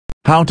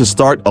How to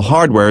start a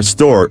hardware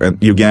store in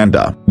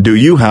Uganda. Do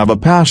you have a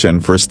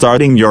passion for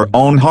starting your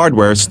own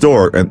hardware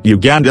store in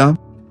Uganda?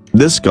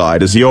 This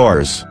guide is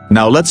yours.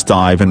 Now let's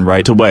dive in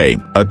right away.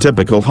 A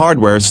typical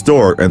hardware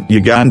store in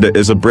Uganda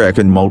is a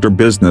brick-and-mortar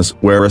business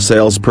where a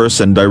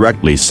salesperson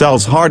directly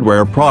sells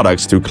hardware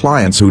products to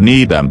clients who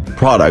need them.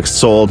 Products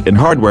sold in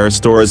hardware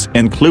stores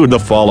include the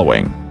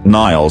following: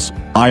 nails,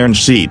 iron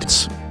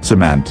sheets,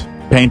 cement,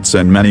 paints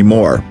and many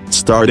more.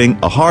 Starting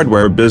a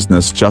hardware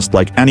business just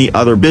like any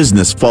other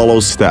business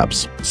follows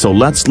steps. So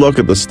let's look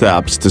at the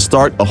steps to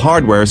start a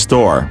hardware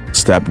store.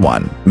 Step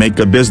 1. Make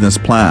a business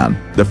plan.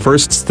 The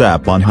first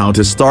step on how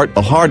to start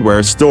a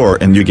hardware store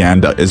in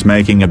Uganda is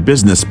making a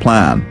business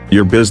plan.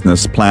 Your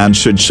business plan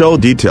should show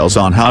details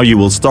on how you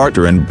will start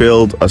and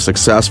build a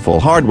successful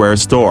hardware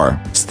store.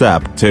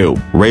 Step 2.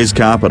 Raise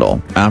capital.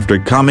 After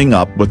coming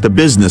up with the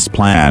business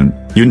plan,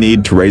 you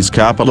need to raise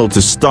capital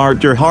to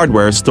start your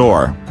hardware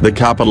store. The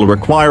capital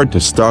required to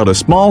start a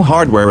small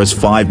hardware is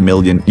 5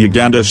 million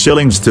Uganda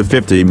shillings to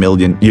 50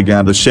 million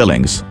Uganda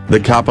shillings. The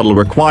capital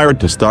required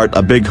to start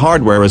a big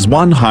hardware is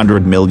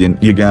 100 million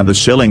Uganda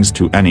shillings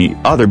to any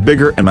other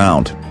bigger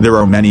amount. There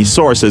are many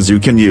sources you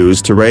can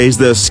use to raise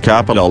this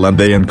capital, and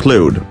they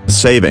include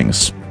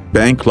savings,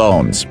 bank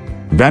loans,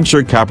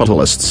 venture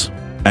capitalists,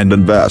 and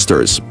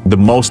investors. The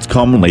most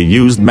commonly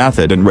used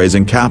method in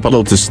raising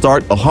capital to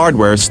start a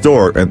hardware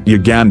store in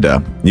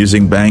Uganda,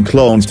 using bank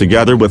loans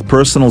together with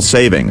personal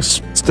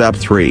savings. Step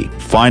 3.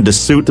 Find a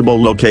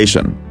suitable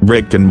location.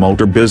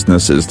 Brick-and-mortar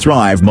businesses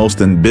thrive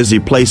most in busy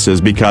places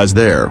because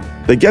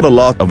they get a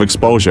lot of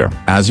exposure.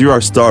 As you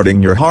are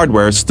starting your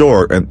hardware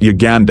store in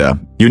Uganda,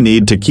 you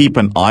need to keep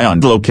an eye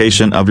on the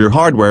location of your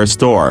hardware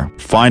store.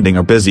 Finding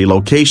a busy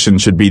location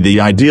should be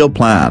the ideal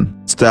plan.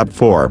 Step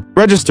 4.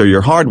 Register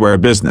your hardware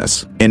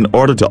business. In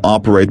order to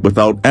operate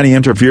without any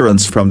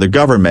interference from the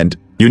government,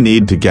 you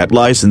need to get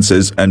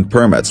licenses and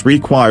permits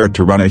required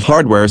to run a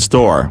hardware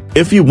store.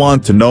 If you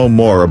want to know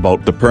more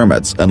about the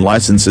permits and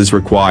licenses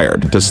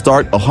required to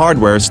start a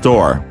hardware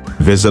store,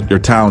 visit your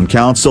town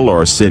council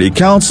or city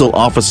council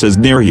offices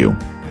near you.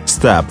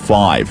 Step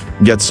 5.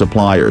 Get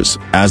suppliers.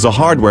 As a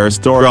hardware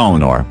store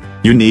owner,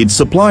 you need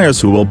suppliers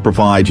who will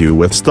provide you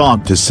with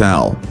stock to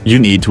sell. You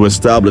need to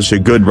establish a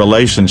good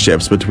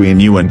relationships between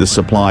you and the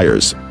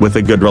suppliers. With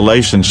a good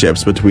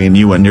relationships between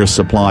you and your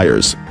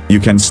suppliers, you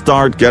can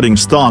start getting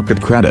stock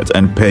at credit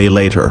and pay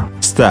later.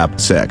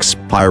 Step 6.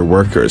 Hire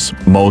workers.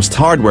 Most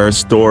hardware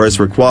stores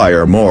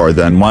require more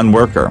than one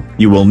worker.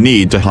 You will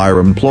need to hire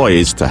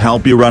employees to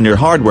help you run your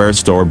hardware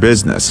store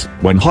business.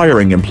 When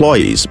hiring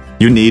employees,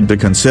 you need to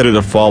consider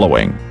the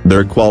following: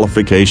 their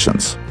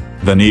qualifications,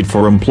 the need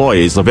for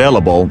employees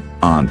available,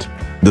 and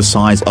the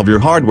size of your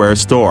hardware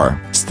store.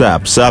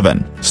 Step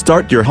 7.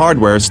 Start your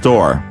hardware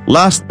store.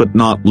 Last but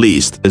not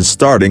least is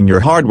starting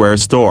your hardware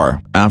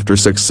store. After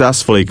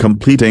successfully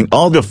completing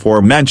all the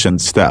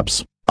aforementioned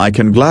steps, I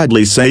can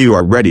gladly say you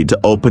are ready to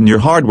open your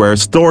hardware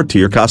store to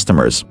your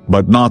customers.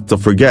 But not to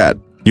forget,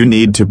 you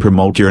need to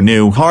promote your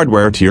new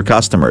hardware to your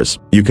customers.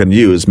 You can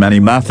use many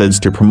methods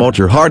to promote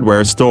your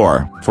hardware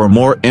store. For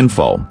more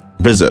info,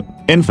 visit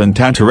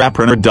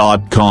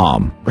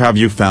infantentrepreneur.com. Have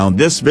you found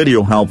this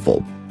video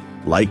helpful?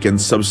 Like and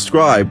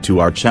subscribe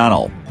to our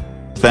channel.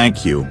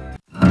 Thank you.